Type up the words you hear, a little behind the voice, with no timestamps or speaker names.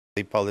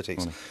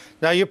Politics.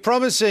 Now, you're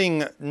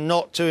promising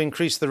not to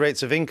increase the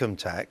rates of income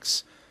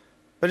tax,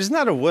 but isn't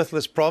that a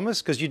worthless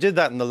promise? Because you did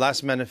that in the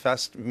last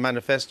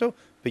manifesto,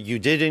 but you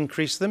did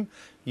increase them.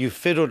 You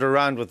fiddled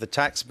around with the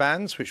tax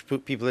bands, which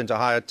put people into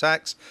higher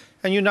tax,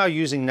 and you're now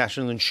using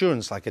national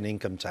insurance like an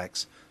income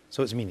tax,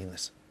 so it's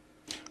meaningless.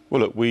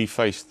 Well, look, we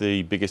faced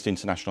the biggest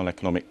international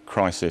economic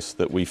crisis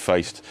that we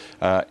faced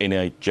in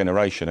a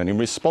generation. And in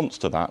response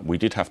to that, we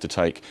did have to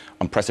take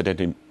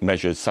unprecedented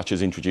measures, such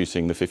as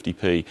introducing the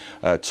 50p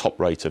top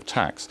rate of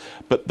tax.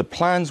 But the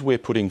plans we're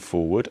putting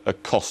forward are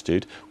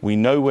costed. We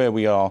know where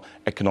we are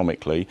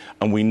economically,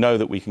 and we know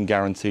that we can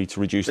guarantee to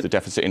reduce the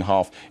deficit in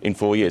half in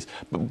 4 years.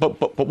 But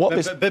Bill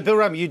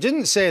Rammell, you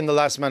didn't say in the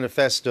last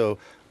manifesto,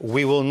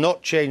 we will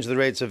not change the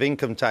rates of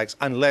income tax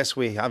unless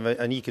we have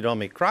an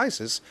economic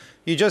crisis.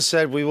 You just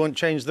said we won't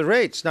change the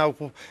rates. Now,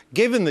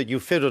 given that you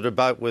fiddled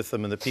about with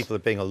them and that people are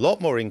paying a lot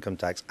more income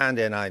tax and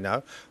NI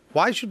now,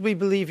 why should we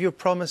believe your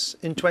promise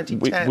in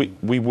 2010?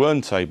 We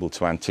weren't able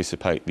to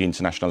anticipate the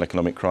international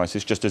economic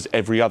crisis, just as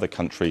every other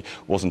country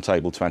wasn't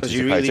able to anticipate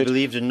it. Because you really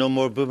believed in no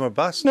more boom or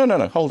bust? No.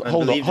 Hold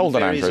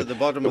on, Andrew. At the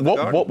bottom of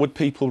what would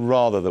people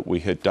rather that we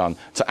had done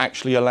to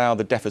actually allow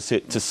the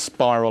deficit to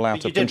spiral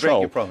out of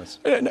control? You did break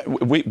your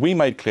promise. We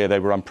made clear they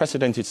were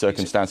unprecedented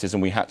circumstances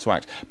and we had to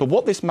act. But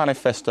what this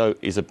manifesto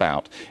is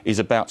about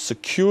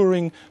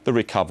securing the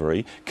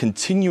recovery,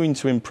 continuing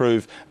to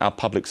improve our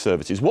public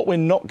services. What we're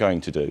not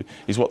going to do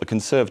is what the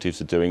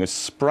Conservatives are doing, is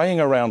spraying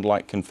around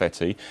like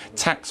confetti,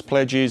 tax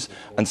pledges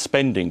and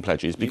spending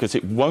pledges, because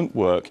it won't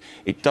work,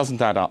 it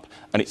doesn't add up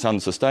and it's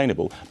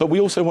unsustainable. But we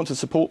also want to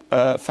support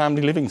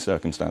family living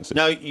circumstances.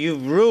 Now,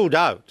 you've ruled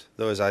out,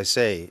 though, as I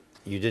say,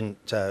 you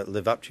didn't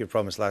live up to your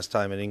promise last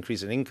time, an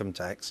increase in income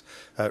tax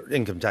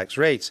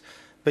rates,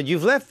 but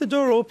you've left the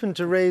door open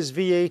to raise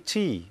VAT.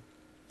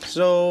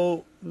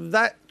 So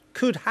that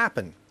could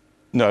happen.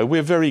 No,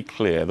 we're very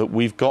clear that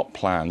we've got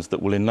plans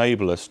that will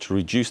enable us to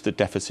reduce the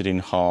deficit in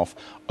half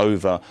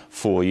over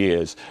 4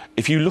 years.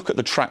 If you look at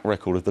the track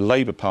record of the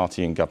Labour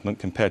Party in government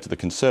compared to the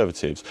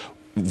Conservatives,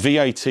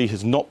 VAT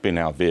has not been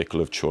our vehicle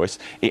of choice.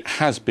 It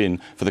has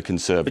been for the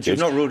Conservatives. But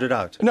you've not ruled it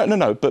out.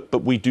 No.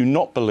 But we do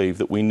not believe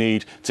that we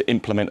need to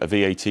implement a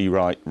VAT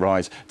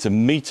rise to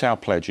meet our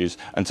pledges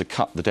and to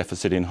cut the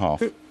deficit in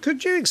half.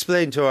 Could you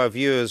explain to our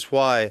viewers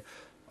why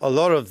a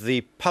lot of the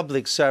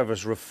public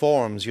service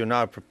reforms you're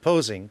now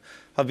proposing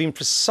have been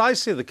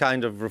precisely the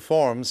kind of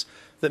reforms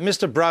that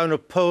Mr. Brown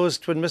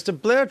opposed when Mr.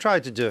 Blair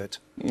tried to do it?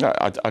 No,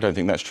 I don't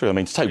think that's true. I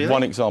mean, to take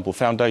one example,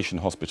 foundation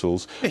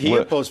hospitals. He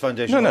opposed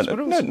foundation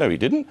hospitals? No, he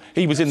didn't.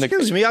 He was in the...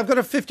 Excuse me, I've got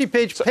a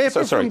 50-page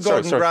paper from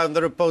Gordon Brown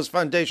that opposed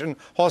foundation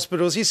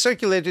hospitals. He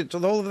circulated to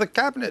the whole of the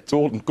Cabinet.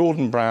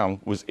 Gordon Brown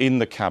was in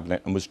the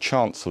Cabinet and was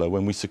Chancellor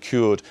when we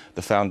secured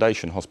the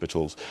foundation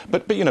hospitals.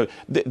 But you know,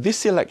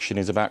 this election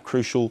is about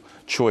crucial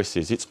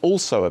choices. It's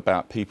also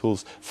about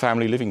people's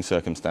family living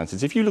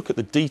circumstances. If you look at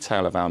the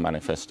detail of our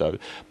manifesto,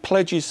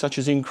 pledges such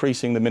as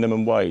increasing the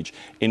minimum wage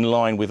in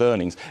line with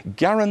earnings,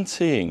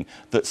 guaranteeing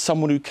that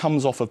someone who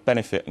comes off of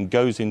benefit and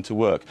goes into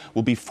work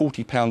will be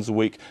 £40 a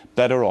week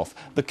better off.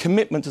 The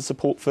commitment to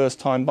support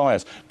first-time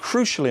buyers.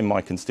 Crucial in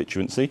my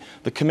constituency,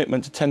 the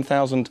commitment to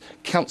 10,000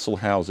 council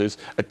houses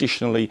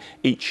additionally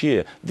each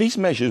year. These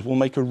measures will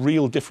make a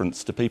real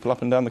difference to people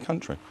up and down the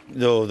country.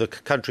 Though the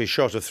country's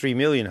short of 3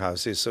 million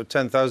houses, so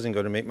 10,000 isn't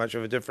going to make much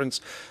of a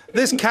difference.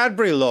 This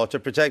Cadbury law to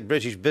protect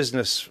British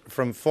business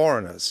from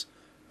foreigners,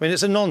 I mean,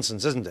 it's a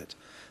nonsense, isn't it?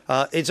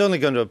 It's only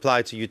going to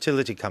apply to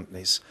utility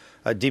companies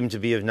deemed to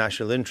be of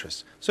national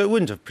interest. So it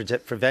wouldn't have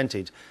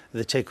prevented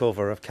the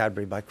takeover of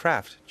Cadbury by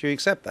Kraft. Do you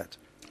accept that?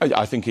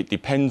 I think it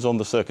depends on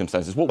the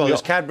circumstances.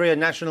 Is Cadbury a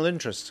national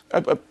interest?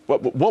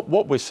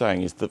 What we're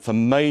saying is that for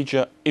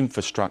major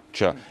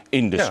infrastructure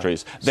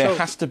industries, there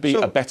has to be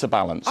a better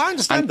balance. I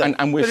understand that,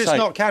 but it's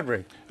not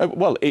Cadbury.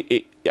 Well,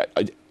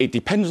 it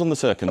depends on the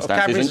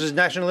circumstances. Cadbury's is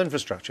national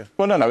infrastructure.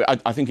 Well, no,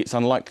 I think it's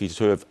unlikely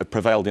to have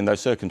prevailed in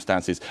those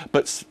circumstances.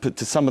 But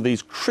to some of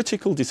these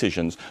critical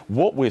decisions,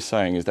 what we're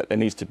saying is that there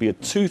needs to be a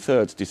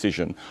two-thirds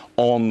decision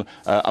on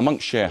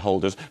amongst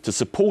shareholders to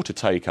support a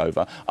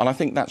takeover, and I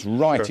think that's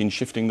right in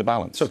shifting the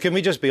balance. So can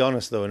we just be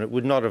honest, though, and it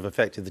would not have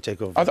affected the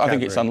takeover of I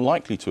think it's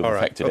unlikely to have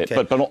affected it,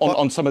 but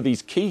on some of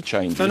these key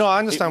changes... No, I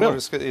understand what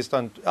it's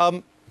done.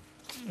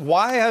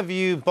 Why have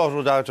you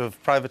bottled out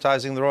of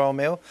privatising the Royal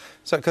Mail?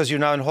 Is that because you're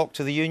now in hock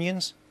to the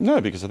unions? No,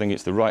 because I think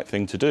it's the right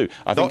thing to do.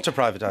 Not to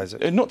privatise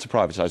it? Not to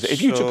privatise it.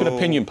 If you took an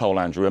opinion poll,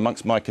 Andrew,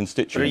 amongst my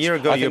constituents... But a year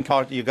ago,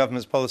 your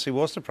government's policy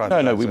was to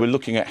privatise No, we were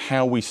looking at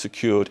how we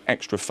secured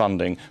extra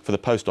funding for the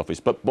post office.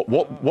 But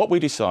what we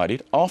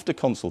decided, after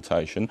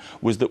consultation,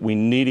 was that we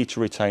needed to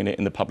retain it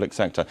in the public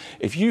sector.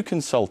 If you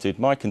consulted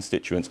my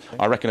constituents,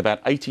 I reckon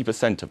about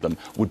 80% of them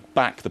would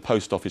back the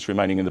post office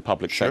remaining in the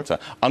public sector,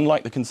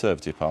 unlike the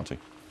Conservative Party.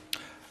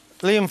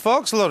 Liam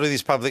Fox, a lot of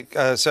these public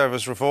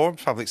service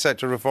reforms, public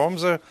sector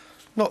reforms, are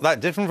Not that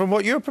different from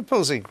what you're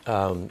proposing.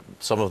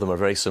 Some of them are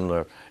very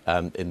similar.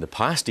 In the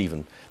past,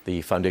 even,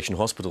 the foundation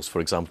hospitals, for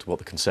example, what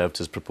the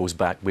Conservatives proposed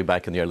way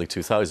back in the early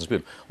 2000s.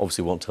 We'd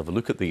obviously want to have a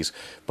look at these.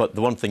 But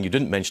the one thing you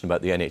didn't mention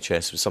about the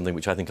NHS was something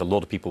which I think a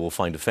lot of people will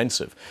find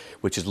offensive,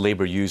 which is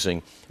Labour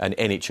using an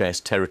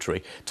NHS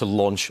territory to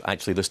launch,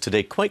 actually, this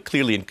today, quite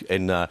clearly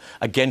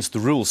against the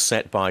rules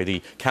set by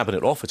the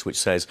Cabinet Office, which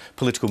says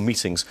political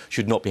meetings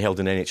should not be held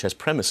in NHS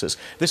premises.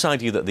 This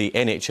idea that the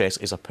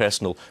NHS is a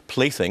personal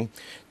plaything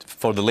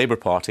for the Labour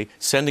Party,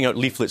 sending out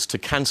leaflets to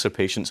cancer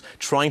patients,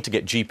 trying to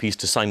get GPs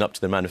to sign up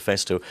to their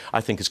manifesto,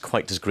 I think is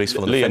quite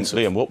disgraceful and offensive.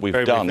 Liam, what we've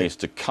done is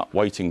to cut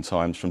waiting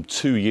times from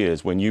 2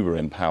 years when you were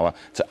in power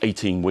to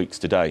 18 weeks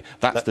today.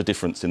 That's the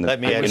difference in the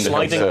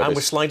and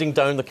we're sliding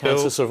down the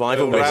cancer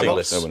survival waiting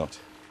list. No, we're not.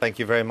 Thank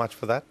you very much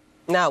for that.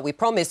 Now, we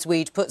promised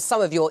we'd put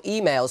some of your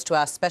emails to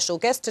our special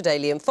guest today,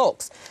 Liam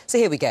Fox. So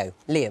here we go.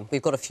 Liam,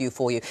 we've got a few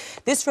for you.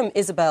 This from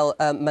Isabel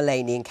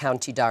Mullaney in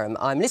County Durham.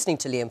 I'm listening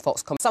to Liam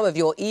Fox. Some of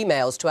your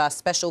emails to our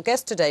special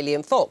guest today,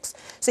 Liam Fox.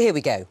 So here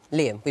we go.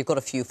 Liam, we've got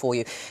a few for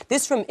you.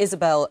 This from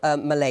Isabel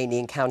Mullaney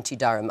in County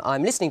Durham.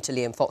 I'm listening to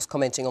Liam Fox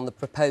commenting on the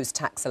proposed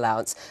tax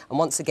allowance. And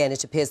once again,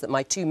 it appears that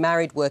my two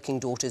married working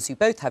daughters who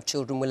both have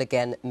children will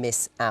again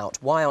miss out.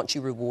 Why aren't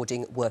you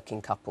rewarding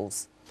working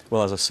couples?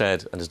 Well, as I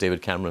said, and as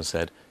David Cameron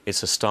said,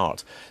 it's a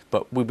start.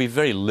 But we'll be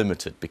very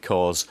limited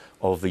because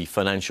of the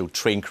financial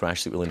train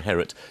crash that we'll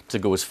inherit to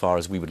go as far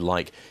as we would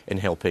like in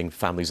helping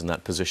families in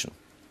that position.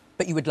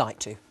 But you would like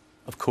to?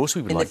 Of course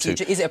we would like to. In the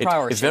future, is it a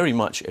priority? It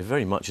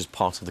very much is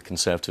part of the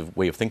Conservative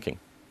way of thinking.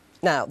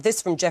 Now,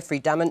 this from Geoffrey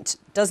Damant.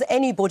 Does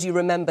anybody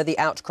remember the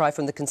outcry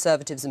from the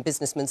Conservatives and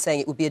businessmen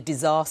saying it would be a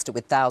disaster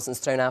with thousands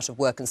thrown out of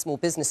work and small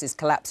businesses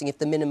collapsing if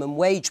the minimum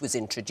wage was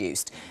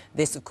introduced?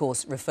 This, of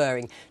course,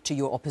 referring to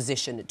your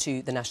opposition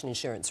to the national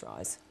insurance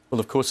rise. Well,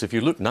 of course, if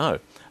you look now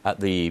at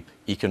the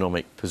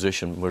economic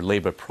position where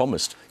Labour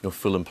promised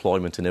full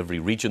employment in every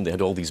region, they had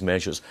all these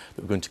measures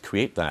that were going to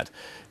create that.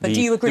 But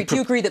do you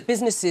agree that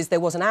businesses, there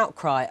was an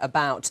outcry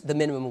about the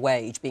minimum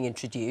wage being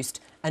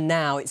introduced, and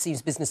now it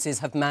seems businesses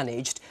have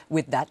managed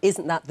with that?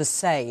 Isn't that the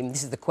same?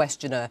 This is the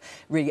questioner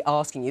really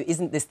asking you.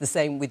 Isn't this the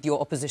same with your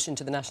opposition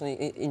to the national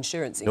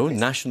insurance increase? No,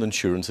 national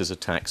insurance is a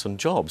tax on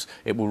jobs.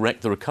 It will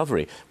wreck the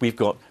recovery. We've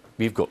got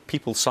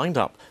people signed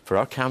up for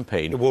our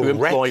campaign who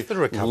employ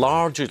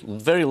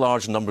very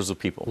large numbers of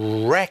people.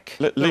 Wreck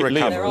the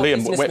recovery.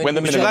 Liam, when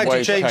the minimum wage came in... Would you like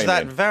to change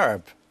that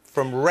verb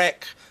from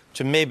wreck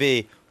to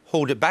maybe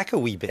hold it back a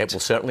wee bit? It will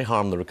certainly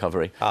harm the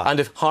recovery. And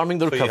if harming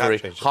the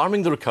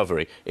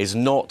recovery is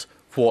not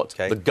what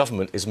the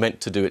government is meant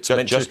to do. It's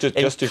meant to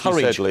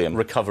encourage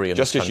recovery in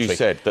this country. Just as you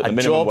said, that the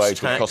minimum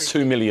wage would cost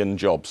 2 million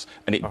jobs,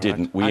 and it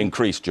didn't. We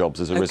increased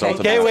jobs as a result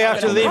of that. OK, we have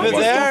to leave it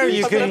there.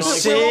 You can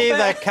see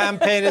that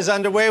campaign is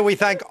underway. We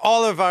thank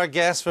all of our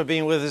guests for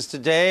being with us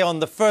today on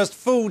the first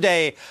full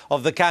day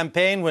of the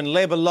campaign when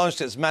Labour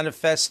launched its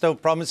manifesto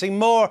promising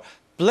more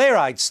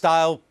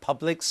Blairite-style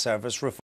public service reform.